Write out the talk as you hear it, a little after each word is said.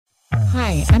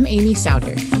Hi, I'm Amy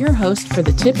Souter, your host for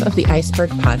the Tip of the Iceberg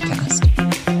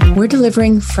podcast. We're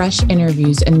delivering fresh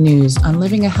interviews and news on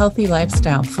living a healthy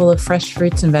lifestyle full of fresh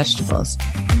fruits and vegetables,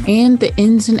 and the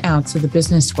ins and outs of the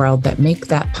business world that make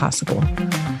that possible.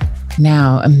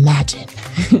 Now imagine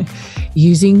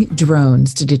using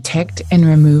drones to detect and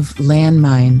remove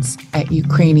landmines at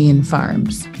Ukrainian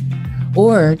farms,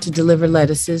 or to deliver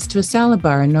lettuces to a salad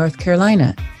bar in North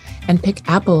Carolina and pick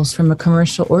apples from a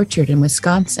commercial orchard in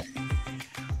Wisconsin.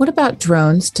 What about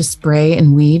drones to spray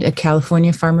and weed a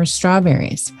California farmer's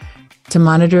strawberries, to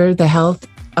monitor the health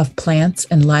of plants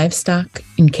and livestock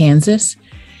in Kansas,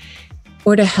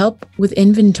 or to help with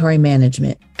inventory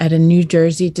management at a New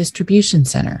Jersey distribution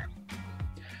center?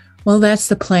 Well, that's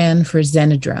the plan for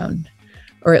Zenadrone,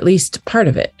 or at least part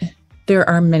of it. There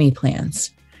are many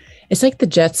plans. It's like the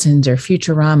Jetsons or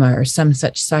Futurama or some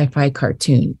such sci-fi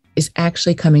cartoon is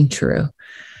actually coming true.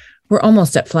 We're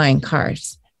almost at flying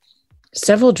cars.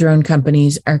 Several drone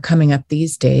companies are coming up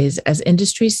these days as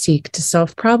industries seek to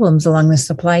solve problems along the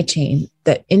supply chain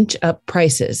that inch up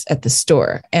prices at the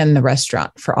store and the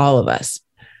restaurant for all of us.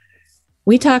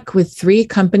 We talk with three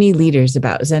company leaders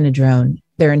about Zenadrone,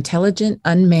 their intelligent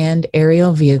unmanned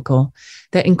aerial vehicle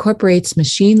that incorporates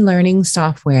machine learning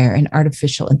software and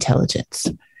artificial intelligence.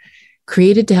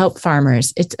 Created to help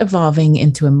farmers, it's evolving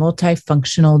into a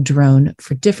multifunctional drone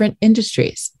for different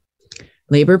industries.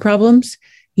 Labor problems?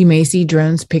 You may see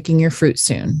drones picking your fruit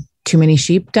soon. Too many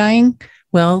sheep dying?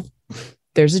 Well,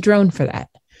 there's a drone for that.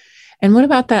 And what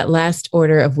about that last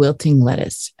order of wilting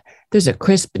lettuce? There's a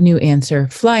crisp new answer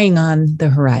flying on the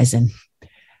horizon.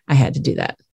 I had to do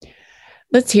that.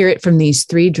 Let's hear it from these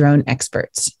three drone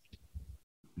experts.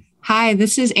 Hi,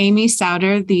 this is Amy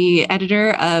Souter, the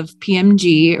editor of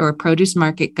PMG, or Produce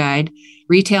Market Guide,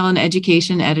 retail and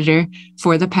education editor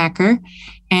for The Packer.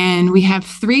 And we have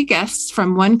three guests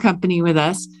from one company with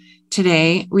us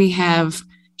today. We have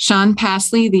Sean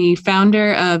Passley, the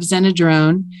founder of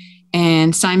Zenadrone,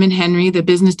 and Simon Henry, the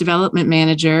business development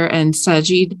manager, and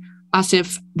Sajid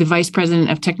Asif, the vice president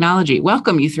of technology.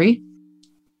 Welcome, you three.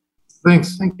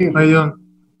 Thanks. Thank you. How are you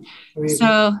doing?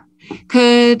 So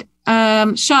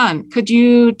Sean, could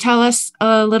you tell us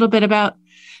a little bit about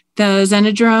the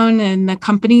Zenadrone and the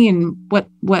company and what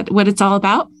it's all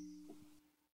about?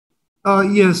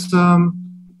 Yes.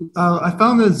 I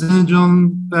founded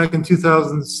Zenadrone back in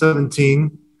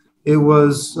 2017. It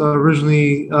was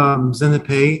originally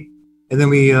ZenaPay, and then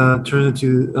we turned it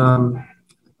to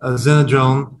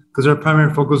Zenadrone because our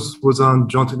primary focus was on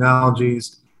drone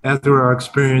technologies. After our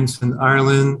experience in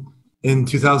Ireland in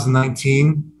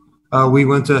 2019, we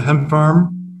went to a hemp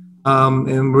farm,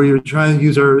 and we were trying to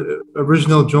use our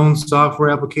original drone software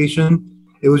application.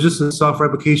 It was just a software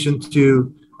application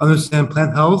to understand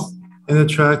plant health and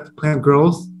track plant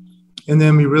growth. And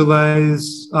then we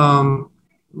realized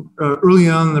early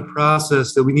on in the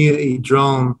process that we needed a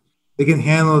drone that can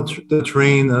handle the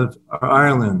terrain of our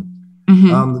Ireland.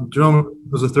 Mm-hmm. The drone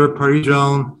was a third-party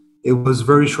drone. It was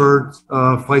very short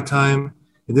flight time.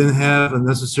 It didn't have the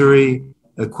necessary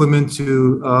equipment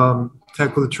to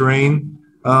tackle the terrain.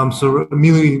 So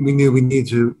immediately we knew we needed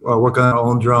to work on our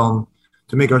own drone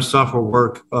to make our software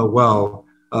work well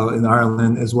in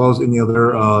Ireland, as well as any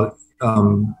other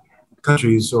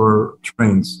countries or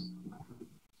terrains.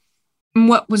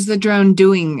 What was the drone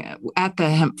doing at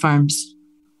the hemp farms?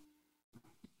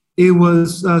 It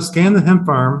was scan the hemp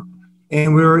farm,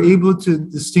 and we were able to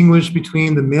distinguish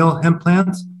between the male hemp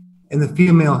plant and the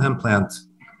female hemp plant.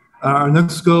 Our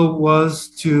next goal was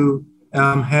to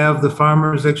have the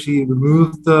farmers actually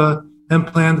remove the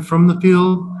hemp plant from the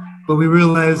field, but we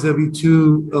realized that would be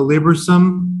too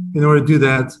laborsome in order to do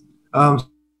that.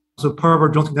 So part of our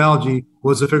drone technology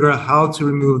was to figure out how to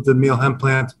remove the male hemp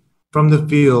plant from the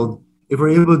field. If we're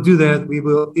able to do that, we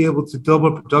will be able to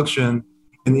double production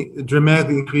and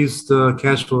dramatically increase the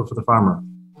cash flow for the farmer.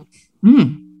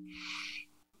 Mm.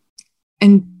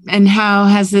 And how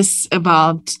has this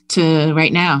evolved to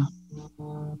right now?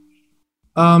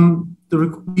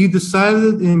 We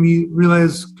decided and we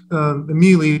realized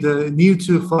immediately that it needed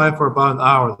to fly for about an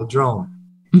hour, the drone.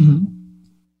 Mm-hmm.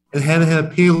 It had to have a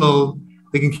payload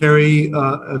that can carry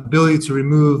ability to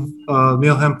remove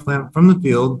male hemp plant from the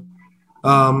field.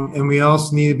 And we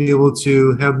also need to be able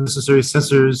to have necessary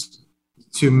sensors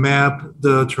to map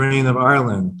the terrain of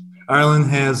Ireland. Ireland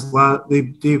has a lot,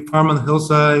 they farm on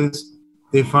hillsides,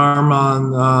 they farm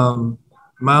on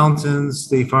mountains,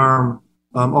 they farm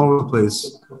all over the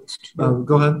place.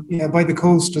 Go ahead. Yeah, by the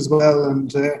coast as well.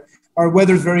 And our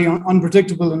weather is very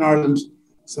unpredictable in Ireland.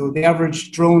 So the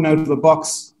average drone out of the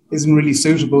box isn't really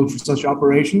suitable for such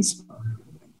operations.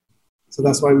 So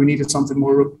that's why we needed something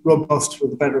more robust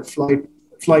with a better flight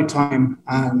flight time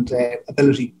and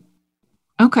ability.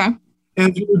 Okay.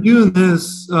 As we were doing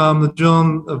this, the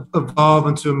drone evolved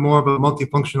into more of a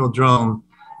multifunctional drone.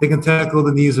 They can tackle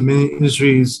the needs of many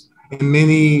industries and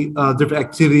many different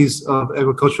activities of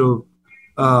agricultural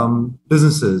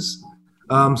businesses.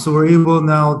 So we're able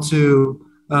now to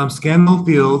scan the whole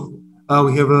field.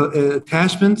 We have an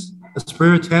attachment, a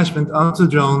sprayer attachment onto the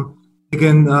drone. We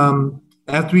can,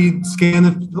 after we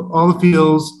scan all the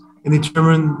fields and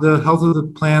determine the health of the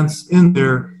plants in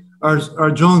there,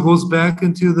 our drone goes back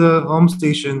into the home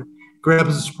station,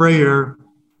 grabs a sprayer,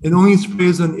 and only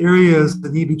sprays on areas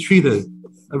that need to be treated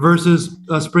versus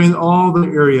spraying all the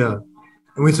area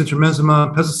and wasting a tremendous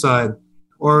amount of pesticide.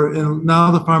 And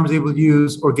now the farmer is able to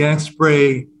use organic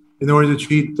spray in order to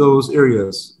treat those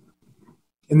areas.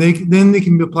 And then they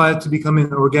can be applied to becoming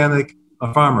an organic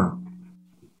farmer.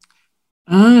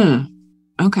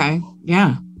 Okay,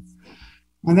 yeah.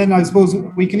 And then I suppose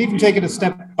we can even take it a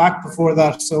step back before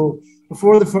that. So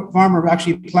before the farmer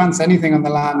actually plants anything on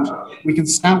the land, we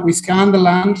scan the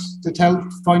land to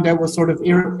find out what sort of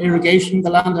irrigation the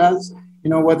land has,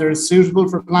 whether it's suitable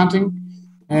for planting.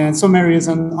 And some areas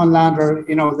on land are,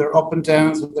 they're up and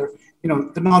downs, they're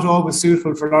not always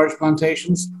suitable for large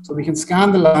plantations. So we can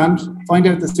scan the land, find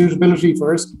out the suitability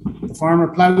first. The farmer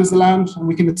plows the land, and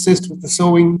we can assist with the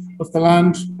sowing of the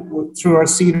land through our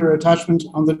seeder attachment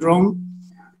on the drone.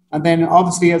 And then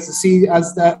obviously as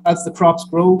the crops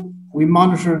grow, we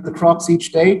monitor the crops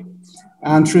each day.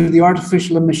 And through the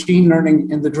artificial and machine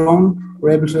learning in the drone,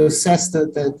 we're able to assess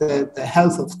the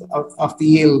health of the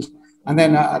yield. And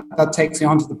then that takes me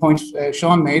on to the point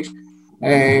Sean made.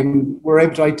 We're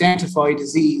able to identify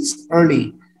disease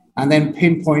early and then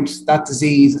pinpoint that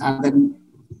disease and then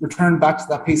return back to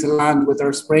that piece of land with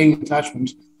our spraying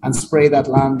attachment and spray that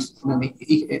land in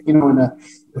an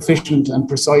efficient and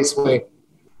precise way.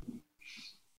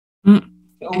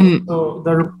 Also,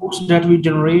 the reports that we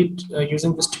generate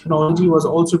using this technology was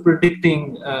also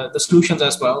predicting the solutions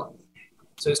as well.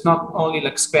 So it's not only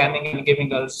like scanning and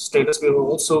giving us status, we were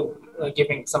also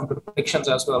giving some predictions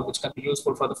as well, which can be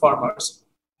useful for the farmers.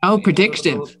 Oh,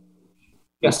 predictive.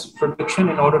 Yes, prediction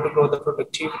in order to grow the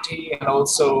productivity and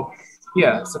also,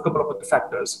 it's a couple of other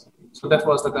factors. So that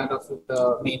was the kind of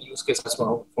the main use case as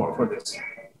well for this.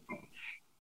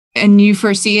 And you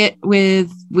foresee it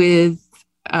with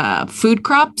food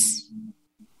crops?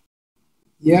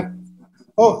 Yeah.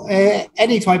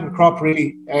 Any type of crop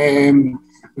really.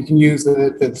 We can use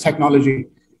the technology.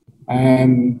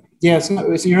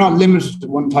 So you're not limited to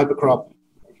one type of crop.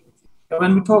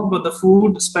 When we talk about the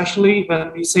food, especially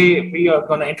when we say we are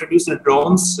going to introduce the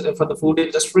drones for the food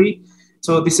industry,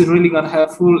 so this is really going to be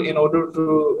helpful in order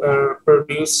to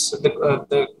produce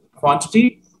the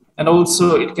quantity, and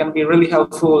also it can be really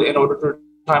helpful in order to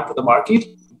time to the market,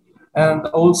 and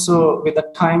also with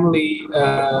a timely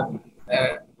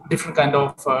different kind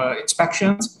of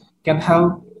inspections can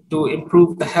help to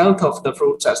improve the health of the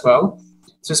fruits as well.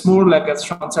 So it's more like, as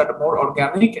Sean said, more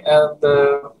organic and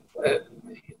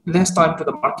less time to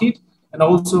the market, and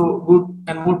also good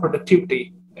and more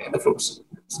productivity in the fruits.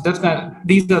 So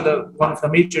these are one of the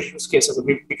major use cases that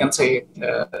we can say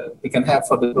we can have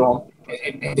for the drone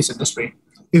in this industry.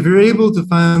 If you're able to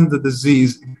find the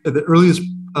disease at the earliest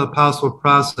possible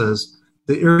process,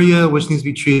 the area which needs to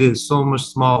be treated is so much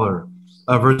smaller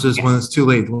versus when it's too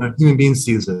late, when a human being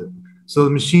sees it. So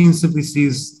the machine simply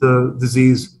sees the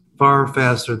disease far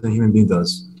faster than a human being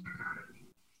does.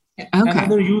 Okay.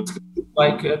 Another use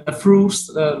like the fruits,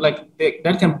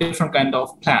 that can be different kind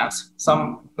of plants.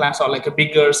 Some plants are like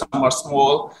bigger, some are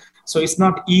small. So it's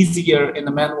not easier in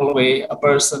a manual way, a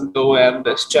person go and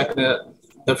check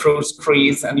the fruits,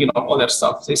 trees, and all that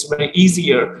stuff. So it's very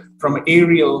easier from an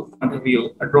aerial point of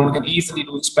view. A drone can easily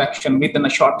do inspection within a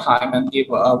short time and give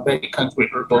a very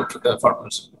concrete report to the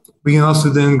farmers. We can also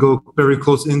then go very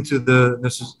close into the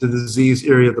disease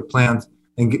area of the plant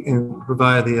and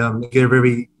provide get a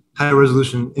very high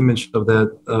resolution image of that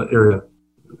area.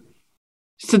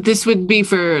 So this would be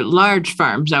for large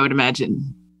farms, I would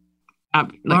imagine.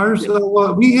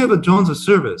 We have a drones of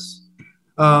service.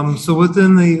 So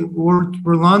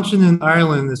we're launching in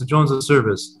Ireland as a drones of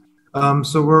service.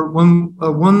 So we're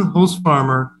one host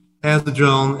farmer has a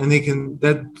drone, and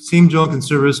that same drone can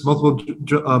service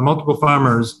multiple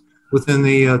farmers within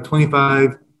the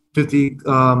 25, 50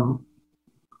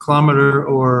 kilometer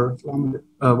or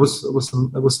what's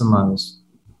the miles?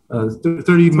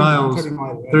 30 miles.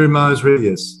 30 miles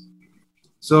radius.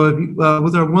 So if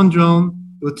with our one drone,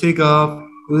 it would take off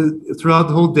throughout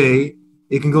the whole day.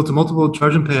 It can go to multiple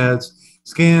charging pads,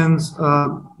 scans,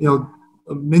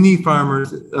 many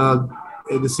farmers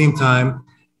at the same time.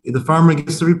 The farmer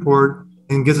gets the report,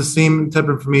 and gets the same type of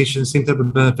information, same type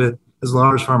of benefit as a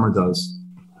large farmer does.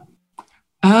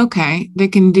 Okay. They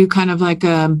can do kind of like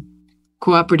a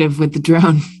cooperative with the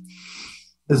drone.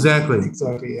 Exactly.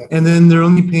 Exactly, yeah. And then they're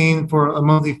only paying for a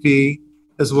monthly fee,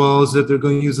 as well as if they're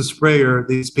going to use a sprayer,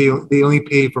 they only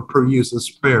pay for per use of the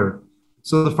sprayer.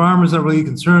 So the farmer's not really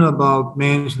concerned about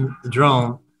managing the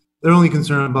drone. They're only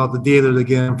concerned about the data they're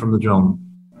getting from the drone.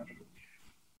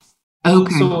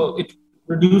 Okay. So it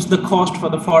reduce the cost for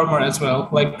the farmer as well,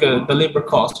 like the labor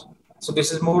cost. So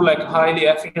this is more like a highly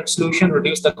efficient solution,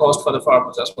 reduce the cost for the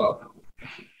farmers as well.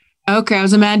 Okay. I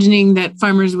was imagining that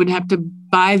farmers would have to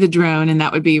buy the drone and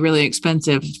that would be really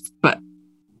expensive, but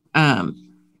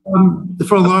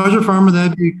for a larger farmer,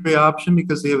 that'd be a great option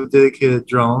because they have a dedicated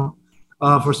drone.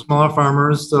 For smaller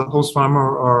farmers, the host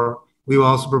farmer, or we will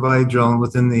also provide a drone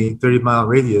within the 30-mile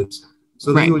radius.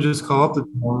 So Right. they would just call up the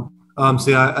drone,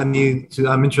 say,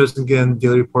 I'm interested in getting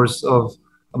daily reports of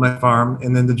my farm,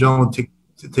 and then the drone would take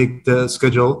the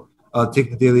schedule,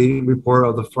 take the daily report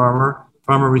of the farmer.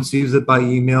 Farmer receives it by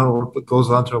email or it goes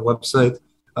onto our website,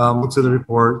 looks at the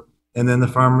report, and then the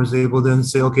farmer is able to then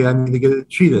say, okay, I need to get it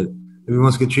treated. If he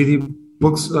wants to get treated,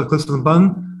 clicks on the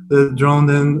button, the drone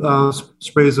then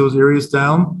sprays those areas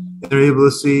down, and they're able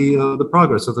to see the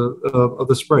progress of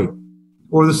the spray,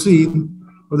 or the seed,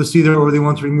 or they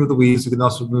want to remove the weeds, they can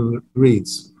also remove the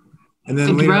weeds. And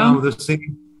then later on, with the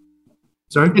same.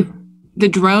 Sorry. The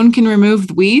drone can remove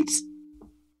the weeds?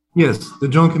 Yes, the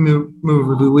drone can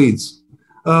remove the weeds.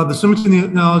 The similar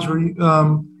technology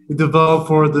we developed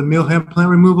for the meal hemp plant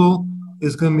removal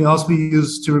is going to also be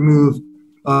used to remove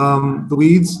the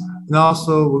weeds. And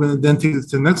also, we're going to then take it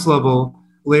to the next level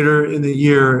later in the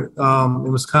year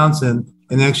in Wisconsin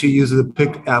and actually use it to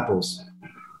pick apples.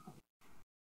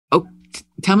 Oh,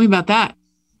 tell me about that.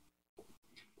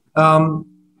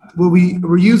 What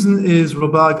we're using is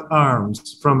robotic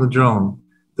arms from the drone.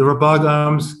 The robotic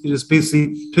arms just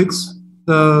basically picks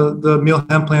the meal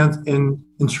hemp plant and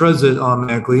shreds it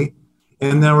automatically.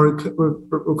 And now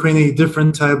we're creating a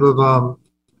different type of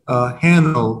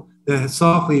handle that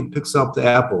softly picks up the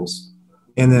apples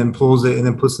and then pulls it and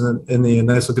then puts it in a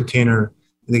nice little container,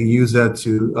 and they can use that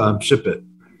to ship it.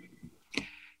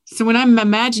 So when I'm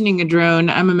imagining a drone,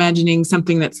 I'm imagining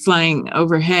something that's flying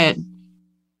overhead,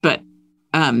 but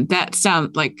that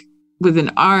sounds like with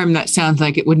an arm, that sounds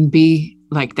like it wouldn't be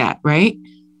like that, right?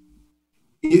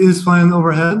 It is flying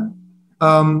overhead,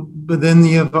 but then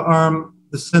you have an arm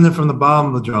descending from the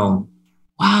bottom of the drone.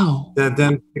 Wow. That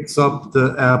then picks up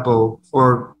the apple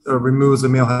or removes the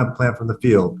meal hemp plant from the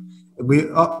field. We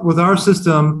with our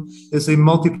system, it's a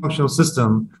multifunctional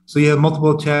system, so you have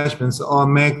multiple attachments that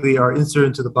automatically are inserted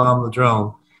into the bottom of the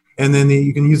drone, and then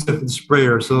you can use it for the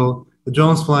sprayer. So the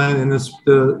drone's flying, and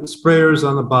the sprayer's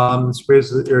on the bottom and sprays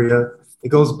the area. It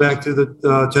goes back to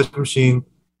the attachment machine,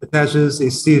 attaches a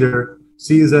seeder,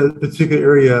 sees that particular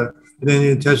area, and then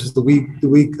it attaches the weed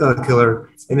killer,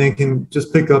 and then can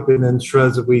just pick up and then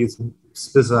shreds the weeds and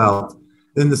spits it out.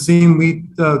 Then the same weed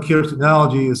killer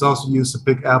technology is also used to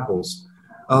pick apples.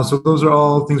 So those are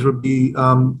all things we'll be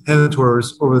heading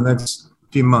towards over the next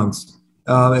few months,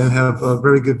 and have a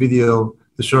very good video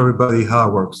to show everybody how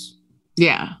it works.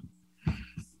 Yeah.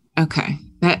 Okay.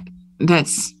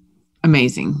 That's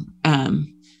amazing.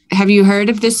 Have you heard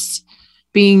of this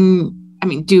being,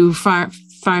 do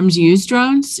farms use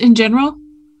drones in general?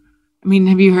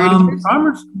 Have you heard of this?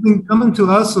 Farmers have been coming to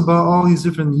us about all these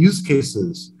different use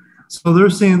cases. So they're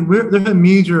saying there's a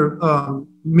major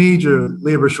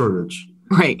labor shortage.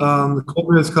 Right. The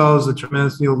COVID has caused a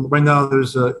tremendous, right now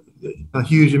there's a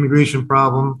huge immigration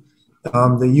problem.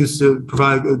 They used to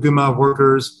provide a good amount of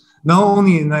workers, not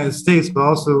only in the United States, but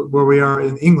also where we are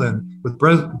in England with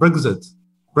Brexit.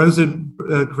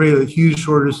 Brexit created a huge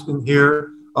shortage in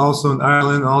here, also in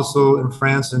Ireland, also in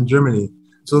France and Germany.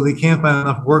 So they can't find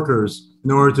enough workers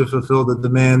in order to fulfill the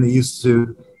demand they used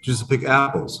to just to pick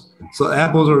apples. So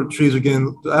trees are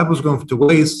going to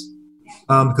waste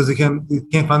because they can't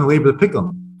find the labor to pick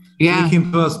them. Yeah. So they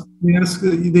came to us.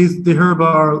 They heard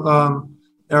about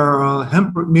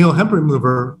our meal hemp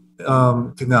remover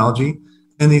technology,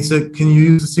 and they said, "Can you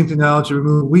use the same technology to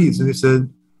remove weeds?" And they said,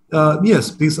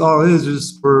 "Yes, because all it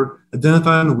is for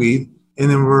identifying the weed, and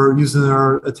then we're using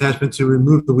our attachment to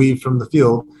remove the weed from the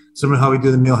field, similar to how we do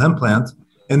the meal hemp plant."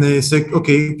 And they said,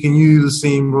 "Okay, can you use the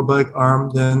same robotic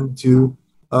arm then to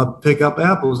pick up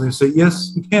apples?" And they said,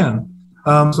 "Yes, we can."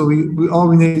 So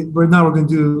we need right now. We're going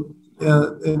to do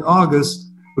in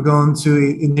August. We're going to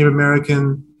a Native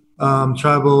American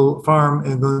tribal farm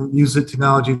and going to use the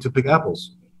technology to pick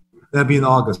apples. That'd be in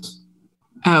August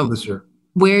this year.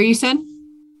 Where you said?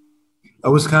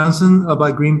 Wisconsin,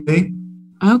 by Green Bay.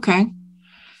 Okay.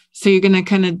 So you're going to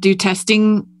kind of do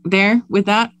testing there with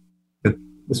that?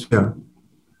 Yes, yeah.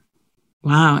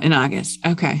 Wow, in August.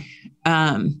 Okay.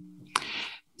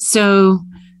 So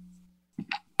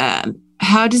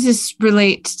how does this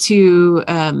relate to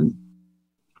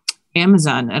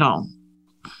Amazon at all?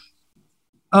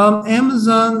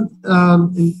 Amazon,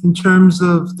 in terms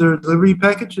of their delivery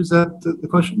package, is that the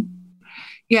question?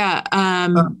 Yeah.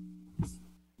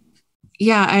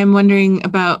 Yeah, I'm wondering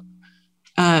about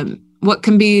what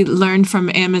can be learned from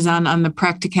Amazon on the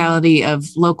practicality of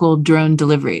local drone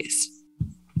deliveries.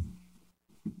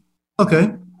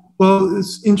 Okay. Well,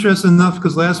 it's interesting enough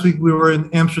because last week we were in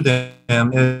Amsterdam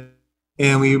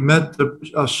and we met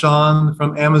Sean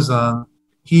from Amazon.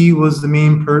 He was the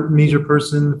major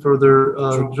person for their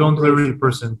drone delivery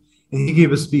person, and he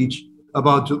gave a speech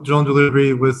about drone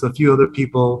delivery with a few other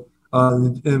people,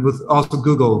 and with also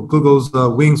Google. Google's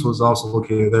Wings was also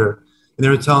located there, and they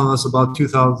were telling us about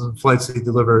 2,000 flights they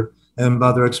delivered and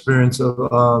about their experience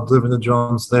of delivering the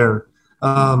drones there.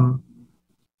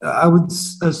 I would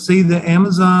say that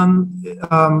Amazon.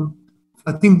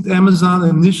 I think Amazon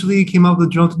initially came up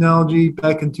with drone technology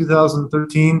back in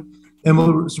 2013. And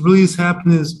what really has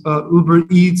happened is Uber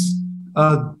Eats,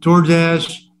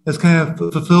 DoorDash has kind of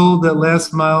fulfilled that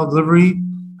last mile delivery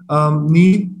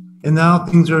need. And now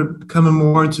things are coming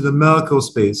more into the medical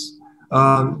space,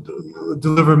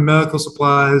 deliver medical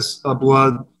supplies,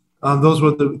 blood. Those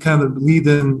were the kind of lead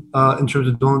in terms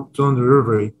of drone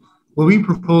delivery. What we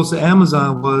proposed to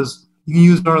Amazon was you can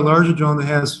use our larger drone that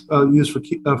has used for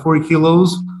 40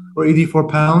 kilos or 84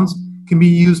 pounds, can be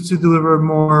used to deliver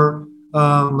more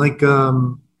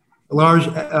large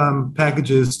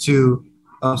packages to,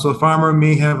 so a farmer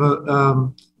may have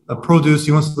a produce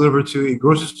he wants to deliver to a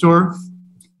grocery store.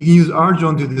 You can use our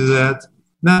drone to do that,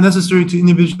 not necessarily to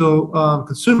individual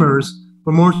consumers,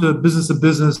 but more to business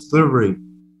delivery.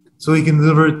 So he can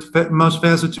deliver it much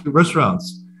faster to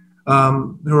restaurants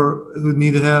who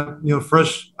need to have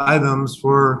fresh items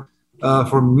for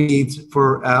meat,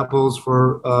 for apples,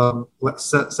 for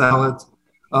salad.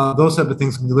 Those type of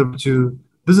things can deliver to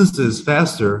businesses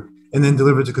faster and then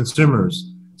deliver to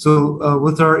consumers. So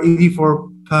with our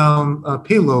 84-pound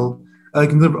payload, I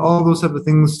can deliver all those type of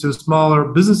things to smaller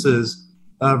businesses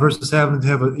versus having to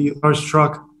have a large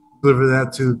truck deliver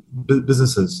that to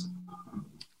businesses.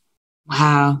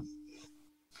 Wow.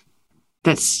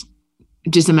 That's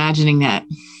just imagining that.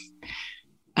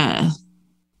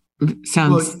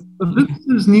 Sounds. Well,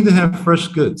 businesses need to have fresh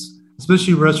goods,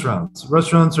 especially restaurants.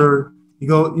 Restaurants are,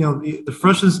 the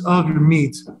freshness of your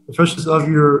meat, the freshness of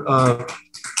your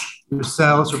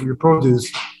salads or your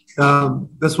produce.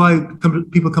 That's why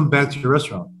people come back to your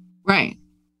restaurant. Right.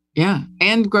 Yeah.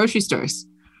 And grocery stores.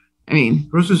 I mean,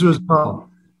 grocery stores as well.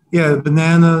 Yeah.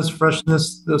 Bananas,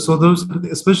 freshness. So those,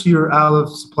 especially your olive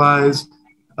supplies,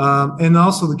 and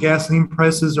also the gasoline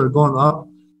prices are going up.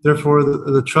 Therefore,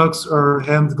 the trucks are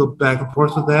having to go back and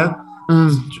forth with that.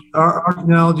 Our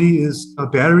technology is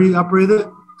battery operated.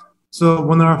 So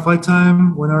 1 hour flight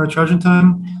time, 1 hour charging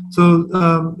time.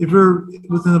 So if you're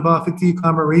within about 50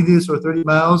 kilometer radius or 30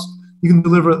 miles, you can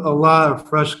deliver a lot of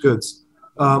fresh goods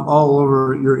all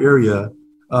over your area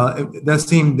that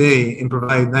same day and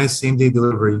provide nice same day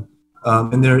delivery.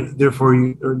 And therefore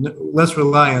you are less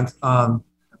reliant on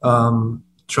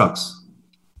trucks.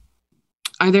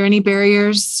 Are there any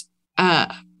barriers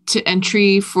to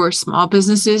entry for small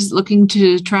businesses looking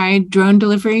to try drone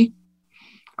delivery,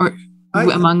 or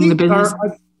among the business?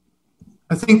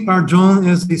 I think our drone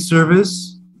as a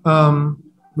service.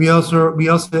 We also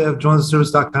have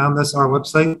droneaservice.com. That's our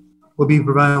website. We'll be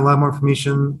providing a lot more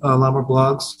information, a lot more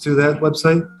blogs to that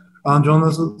website on drone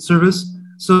as a service.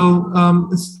 So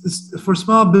it's for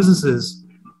small businesses.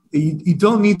 You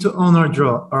don't need to own our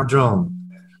drone.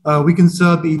 We can set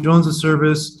up a drone as a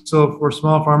service. So for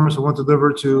small farmers who want to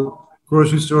deliver to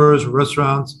grocery stores or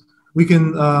restaurants, they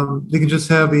can just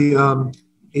have a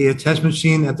attachment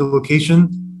machine at the location.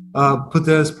 Put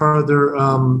that as part of their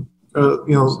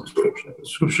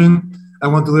subscription. I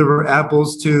want to deliver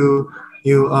apples to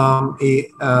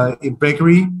a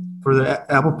bakery for the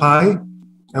apple pie.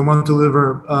 I want to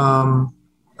deliver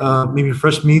maybe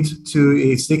fresh meat to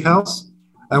a steakhouse.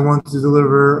 I want to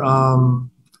deliver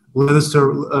lettuce to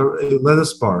a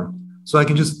lettuce bar. So I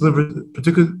can just deliver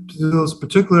to those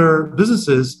particular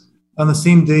businesses on the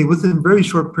same day within a very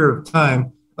short period of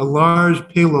time, a large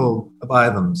payload of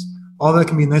items. All that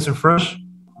can be nice and fresh.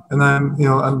 And I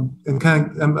don't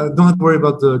have to worry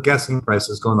about the gasoline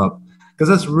prices going up, because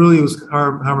that's really what's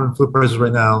harming food prices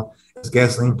right now is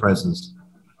gasoline prices.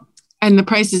 And the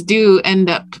prices do end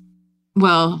up,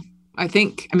 some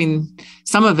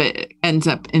of it ends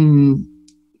up in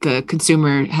the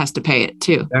consumer has to pay it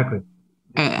too. Exactly.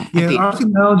 Our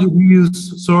technology, we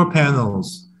use solar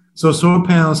panels. So solar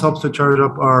panels helps to charge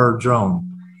up our drone.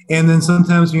 And then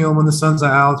sometimes, when the sun's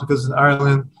out, because in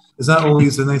Ireland, it's not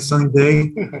always a nice sunny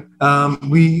day.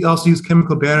 We also use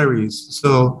chemical batteries.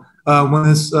 So when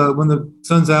the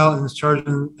sun's out and it's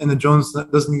charging and the drone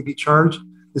doesn't need to be charged,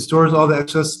 it stores all the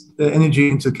excess energy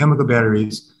into chemical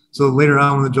batteries. So later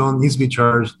on, when the drone needs to be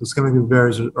charged, those chemical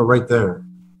batteries are right there.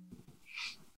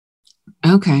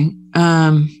 Okay.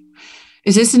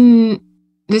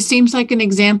 This seems like an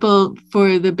example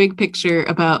for the big picture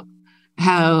about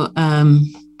how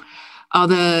all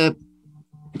the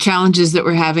challenges that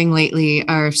we're having lately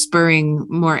are spurring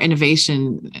more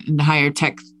innovation and higher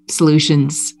tech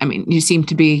solutions. I mean, you seem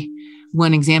to be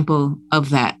one example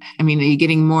of that. I mean, are you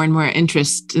getting more and more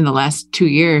interest in the last 2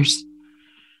 years,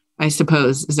 I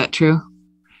suppose? Is that true?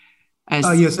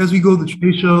 Yes, as we go to the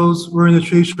trade shows, we're in the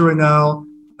trade show right now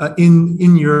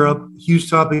in Europe. Huge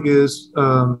topic is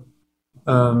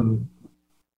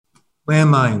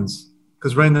landmines,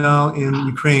 because right now in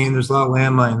Ukraine, there's a lot of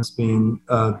landmines being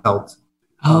built.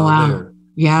 Oh, wow. There.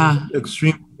 Yeah. It's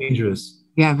extremely dangerous.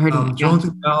 Yeah, I've heard of it. Drone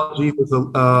technology with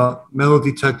a metal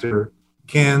detector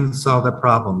can solve that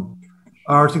problem.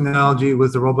 Our technology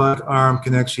with the robotic arm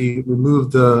can actually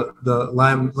remove the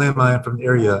landmine from the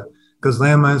area, because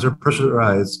landmines are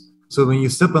pressurized. So when you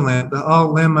step on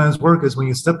all landmines work is when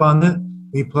you step on it,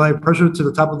 you apply pressure to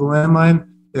the top of the landmine,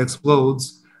 it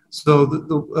explodes. So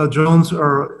the drones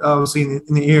are obviously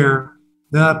in the air.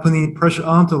 They're not putting any pressure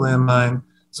onto the landmine.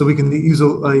 So we can use a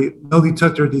metal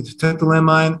detector to detect the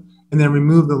landmine and then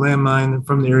remove the landmine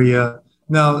from the area.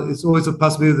 Now, it's always a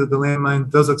possibility that the landmine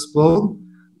does explode,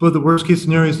 but the worst case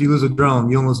scenario is you lose a drone.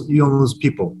 You don't lose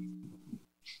people.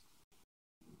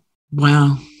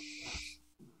 Wow.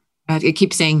 I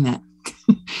keep saying that.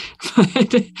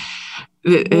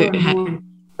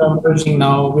 Emerging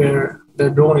now where the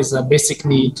drone is a basic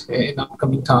need in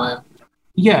upcoming time.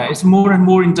 Yeah, it's more and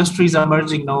more industries are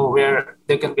emerging now where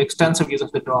there can be extensive use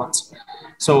of the drones.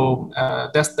 So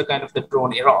that's the kind of the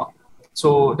drone era.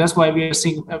 So that's why we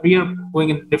are going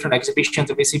in different exhibitions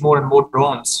and we see more and more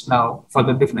drones now for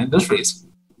the different industries.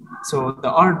 So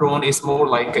our drone is more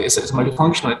like it's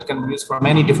multifunctional. It can be used for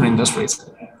many different industries.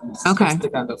 Okay.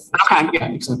 Yeah,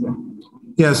 exactly.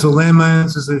 Yeah, so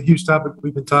landmines is a huge topic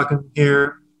we've been talking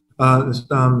here.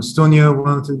 Estonia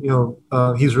wanted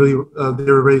to, he's really,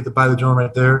 they were ready to buy the drone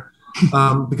right there.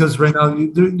 Because right now,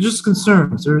 there's just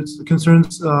concerns. There's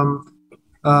concerns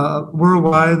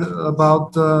worldwide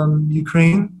about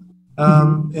Ukraine.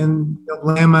 And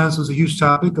landmines was a huge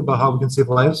topic about how we can save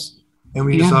lives. And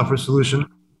we just offer a solution.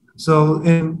 So,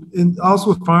 and also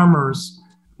with farmers,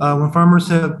 when farmers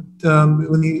have,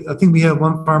 I think we have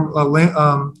one farm,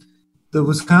 the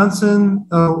Wisconsin,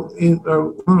 one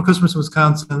of the customers in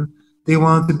Wisconsin, they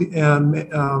wanted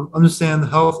to understand the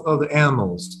health of the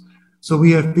animals. So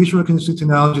we have facial recognition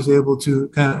technologies able to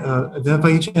kind of identify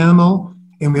each animal,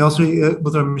 and we also,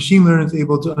 with our machine learning, is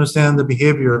able to understand the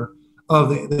behavior of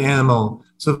the animal.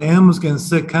 So if animals getting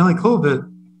sick, kind of like COVID,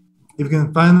 if you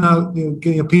can find out,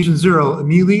 getting patient zero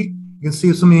immediately, you can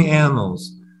save so many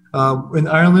animals. In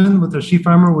Ireland, with the sheep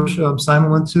farmer, which Simon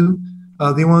went to,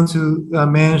 they want to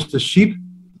manage the sheep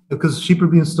because sheep are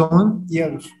being stolen.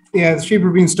 Yeah, the sheep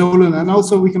are being stolen, and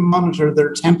also we can monitor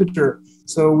their temperature.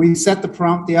 So we set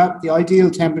the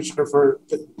ideal temperature for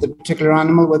the particular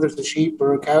animal, whether it's a sheep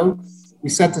or a cow. We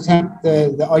set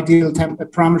the ideal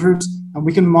parameters, and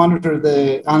we can monitor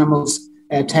the animal's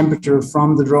temperature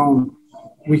from the drone.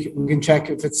 We can check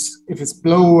if it's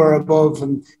below or above,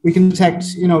 and we can detect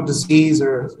disease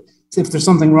or if there's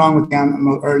something wrong with the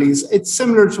animal early. It's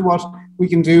similar to what we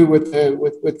can do with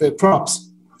the crops.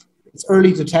 It's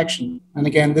early detection, and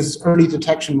again, this is early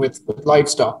detection with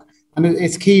livestock, and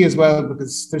it's key as well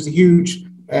because there's a huge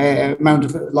amount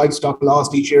of livestock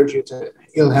lost each year due to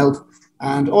ill health,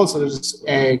 and also there's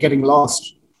getting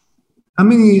lost. How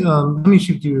many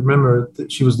sheep do you remember that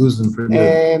she was losing per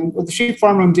year? With the sheep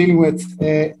farmer I'm dealing with,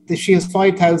 she has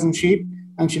 5,000 sheep,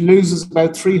 and she loses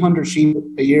about 300 sheep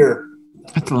a year.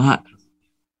 That's a lot.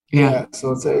 Yeah.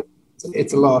 So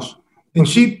it's a lot. And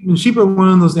sheep are one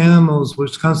of those animals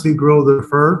which constantly grow their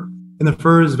fur, and the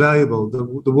fur is valuable, the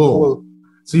wool.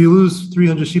 So you lose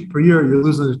 300 sheep per year, you're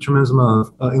losing a tremendous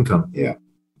amount of income. Yeah.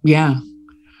 Yeah.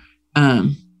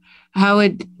 How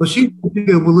would... But sheep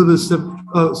will live a step...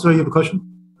 sorry, you have a question?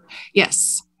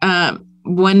 Yes.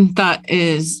 One thought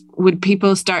is, would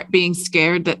people start being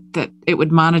scared that it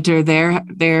would monitor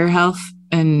their health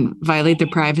and violate their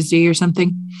privacy or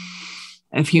something?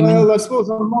 Of human? Well, I suppose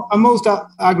on most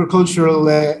agricultural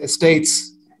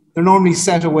estates, they're normally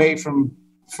set away from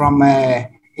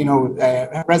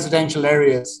residential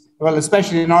areas. Well,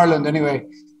 especially in Ireland anyway,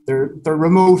 they're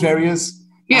remote areas.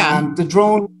 Yeah. And the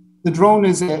drone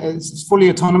is fully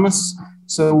autonomous.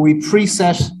 So we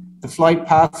preset the flight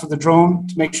path for the drone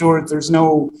to make sure that there's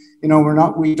no,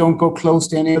 we don't go close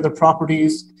to any other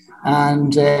properties,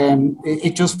 and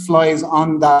it just flies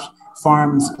on that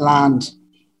farm's land.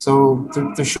 So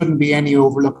there shouldn't be any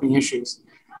overlooking issues.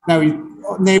 Now,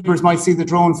 neighbours might see the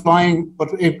drone flying, but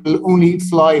it will only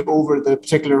fly over the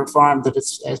particular farm that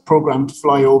it's programmed to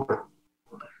fly over.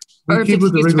 Or if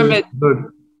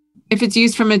it's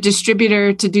used from a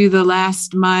distributor to do the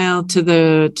last mile to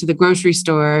the grocery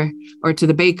store or to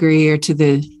the bakery or to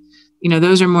the,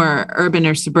 those are more urban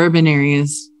or suburban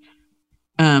areas.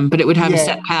 But it would have a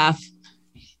set path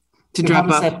to drop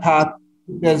off. Set path.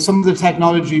 Yeah, some of the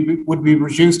technology would be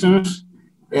reduced in it.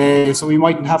 So we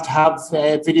mightn't have to have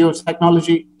video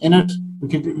technology in it. We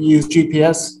could use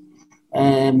GPS.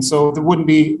 So there wouldn't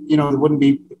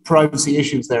be privacy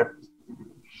issues there.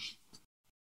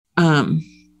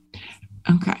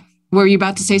 Okay. Were you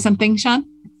about to say something, Sean?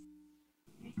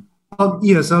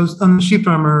 Yes, I was on the sheep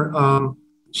farmer.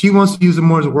 She wants to use it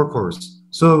more as a workhorse.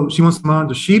 So she wants to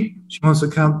monitor the sheep. She wants to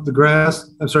count the grass.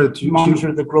 To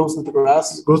monitor the growth of the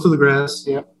grass. Growth of the grass.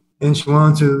 Yeah. And she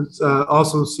wanted to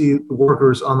also see the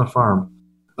workers on the farm,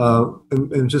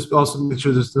 and just also make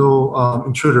sure there's no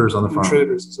intruders on the farm.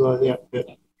 Intruders. So yeah.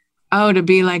 Oh, to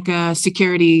be like a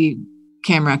security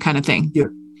camera kind of thing. Yeah,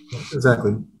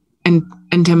 exactly.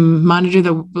 And to monitor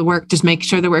the work, just make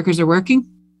sure the workers are working?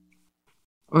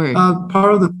 Or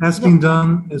part of the task being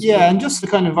done is... Yeah, and just to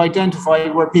kind of identify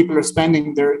where people are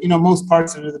spending their, most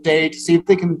parts of the day to see if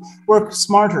they can work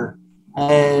smarter.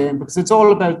 Because it's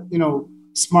all about,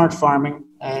 smart farming,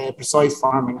 precise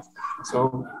farming.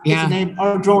 So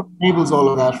our drone enables all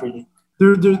of that, really.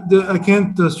 I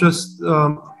can't stress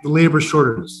the labor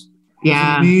shortages.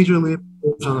 Yeah. There's a major labor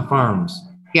shortage on the farms.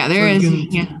 Yeah, there is.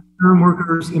 Turn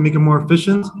workers and make them more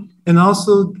efficient, and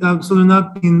also so they're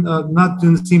not doing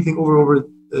the same thing over and over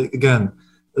again.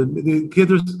 They get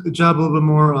their job a little bit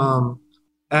more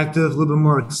active, a little bit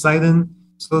more exciting,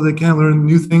 so they can learn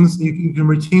new things. You can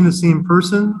retain the same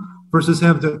person versus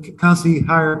have to constantly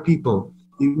hire people.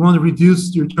 You want to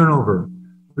reduce your turnover.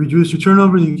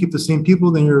 You keep the same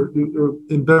people, then you're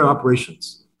in better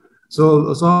operations. So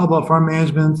it's all about farm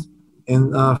management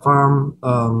and farm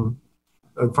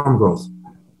growth.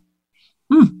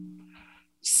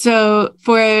 So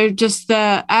for just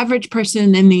the average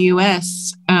person in the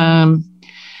U.S., how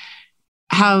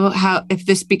if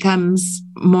this becomes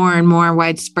more and more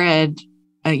widespread,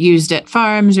 used at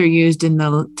farms or used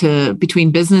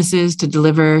between businesses to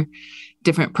deliver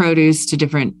different produce to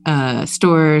different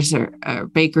stores or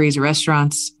bakeries or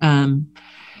restaurants,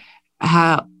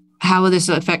 how will this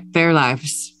affect their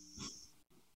lives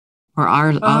or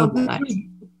our lives?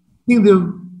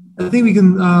 I think we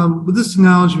can, with this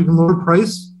technology, we can lower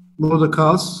the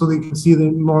cost, so they can see the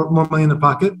more money in the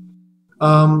pocket.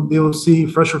 They will see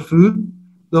fresher food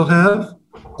they'll have.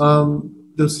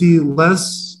 They'll see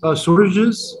less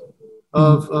shortages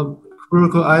of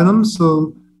critical items.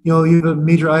 So, you have a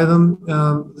major item.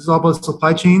 It's all about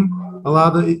supply chain. A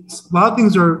lot of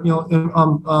things are,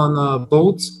 on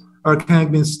boats are kind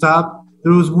of being stopped.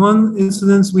 There was one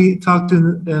incident we talked to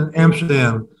in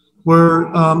Amsterdam, where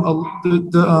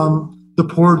the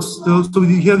ports, so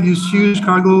you have these huge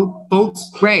cargo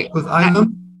boats, right, with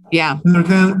items. And they're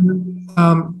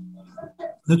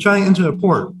they're trying to enter a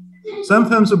port.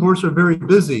 Sometimes the ports are very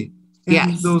busy,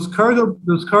 and those cargo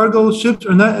ships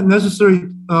are not necessarily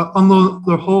unload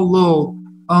their whole load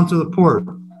onto the port.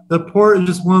 The port is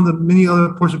just one of the many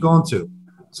other ports they're going to.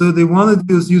 So they want to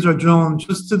do is use our drone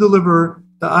just to deliver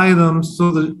the items,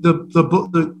 so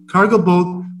the cargo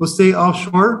boat will stay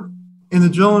offshore, and the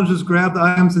drone just grab the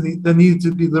items that needed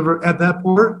to be delivered at that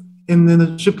port, and then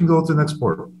the ship can go to the next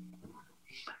port.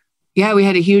 Yeah, we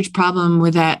had a huge problem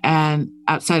with that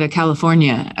outside of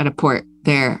California at a port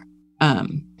there.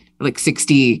 Like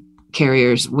 60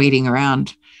 carriers waiting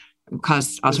around,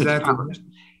 caused all sorts of problems.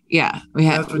 Yeah, we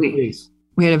had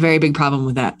a very big problem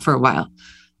with that for a while.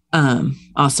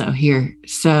 Also here.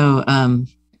 So,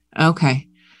 okay.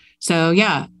 So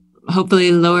yeah,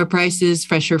 hopefully lower prices,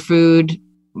 fresher food,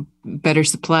 better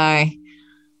supply.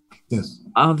 Yes.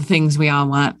 All the things we all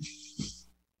want.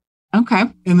 Okay.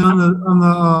 And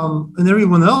and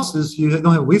everyone else is you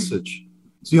don't have wastage.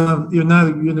 So you're not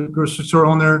in the grocery store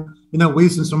owner, you're not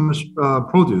wasting so much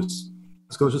produce.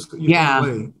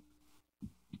 Away.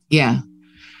 Yeah.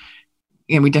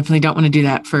 Yeah, we definitely don't want to do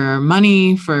that for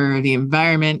money, for the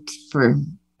environment, for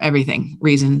everything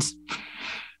reasons.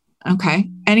 Okay.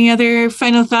 Any other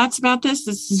final thoughts about this?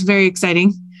 This is very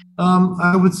exciting.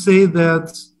 I would say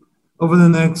that over the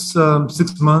next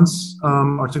 6 months,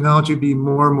 our technology will be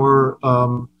more and more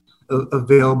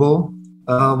available.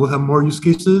 We'll have more use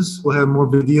cases. We'll have more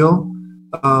video.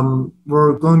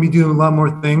 We're going to be doing a lot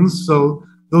more things. So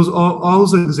all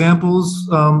those examples,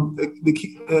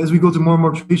 as we go to more and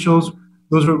more trade shows,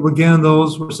 we're sending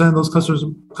those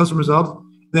customers up.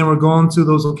 Then we're going to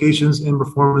those locations and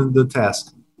performing the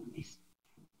task.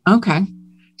 Okay.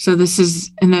 So this is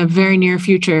in the very near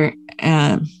future,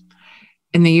 in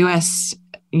the U.S.,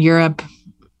 Europe,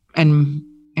 and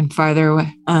farther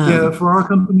away. For our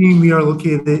company, we are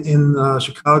located in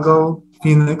Chicago,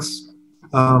 Phoenix,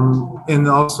 and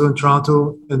also in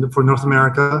Toronto, and for North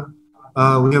America.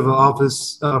 We have an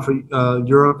office for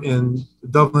Europe in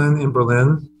Dublin and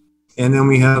Berlin, and then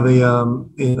we have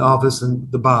an office in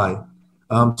Dubai.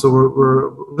 So we're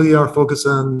really are focused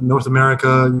on North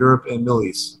America, Europe, and Middle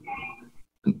East.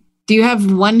 Do you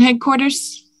have one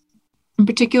headquarters in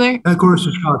particular? Headquarters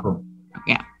in Chicago.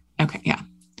 Yeah. Okay. Yeah.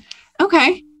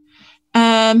 Okay.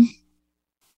 That's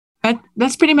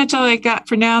pretty much all I got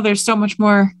for now. There's so much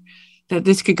more that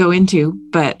this could go into,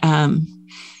 but I'm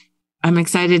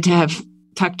excited to have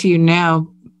talked to you now,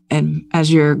 and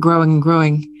as you're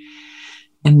growing,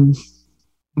 and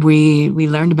we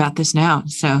learned about this now.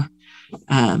 So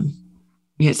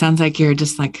it sounds like you're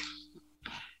just like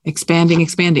expanding,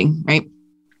 right?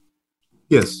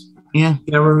 Yes. Yeah.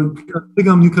 Yeah, we're big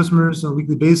on new customers on a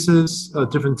weekly basis,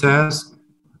 different tasks.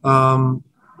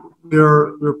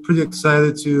 We're pretty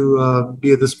excited to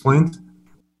be at this point.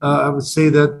 I would say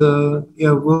that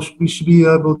we should be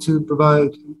able to provide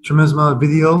a tremendous amount of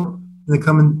video in the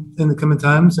coming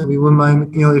times, and we wouldn't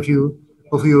mind if you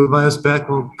invite us back,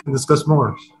 we can discuss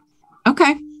more.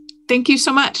 Okay, thank you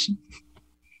so much.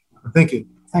 Thank you.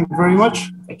 Thank you very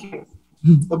much. Thank you.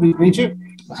 Lovely to meet you.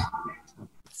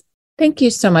 Thank you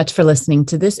so much for listening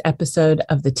to this episode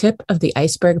of the Tip of the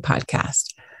Iceberg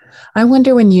podcast. I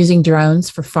wonder when using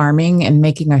drones for farming and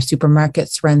making our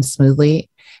supermarkets run smoothly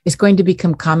is going to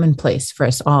become commonplace for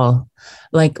us all.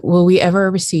 Like, will we ever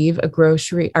receive our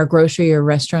grocery or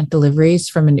restaurant deliveries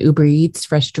from an Uber Eats,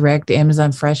 Fresh Direct,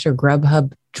 Amazon Fresh, or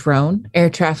Grubhub drone?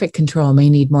 Air traffic control may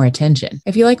need more attention.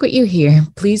 If you like what you hear,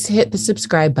 please hit the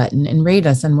subscribe button and rate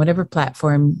us on whatever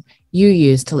platform you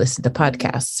use to listen to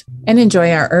podcasts, and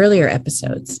enjoy our earlier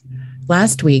episodes.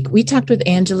 Last week, we talked with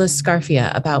Angela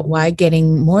Scarfia about why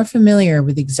getting more familiar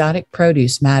with exotic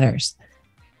produce matters.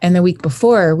 And the week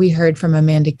before, we heard from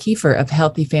Amanda Kiefer of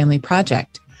Healthy Family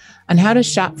Project on how to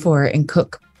shop for and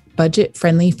cook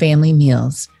budget-friendly family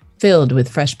meals filled with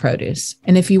fresh produce.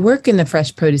 And if you work in the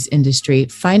fresh produce industry,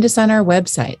 find us on our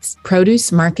websites,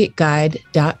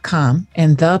 producemarketguide.com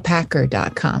and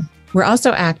thepacker.com. We're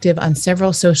also active on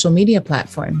several social media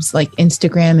platforms like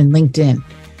Instagram and LinkedIn.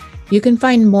 You can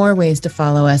find more ways to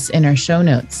follow us in our show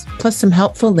notes, plus some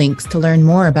helpful links to learn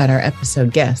more about our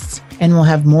episode guests. And we'll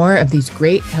have more of these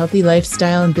great healthy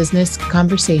lifestyle and business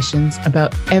conversations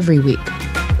about every week.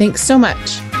 Thanks so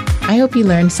much. I hope you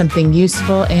learned something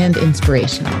useful and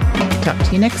inspirational. Talk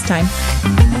to you next time.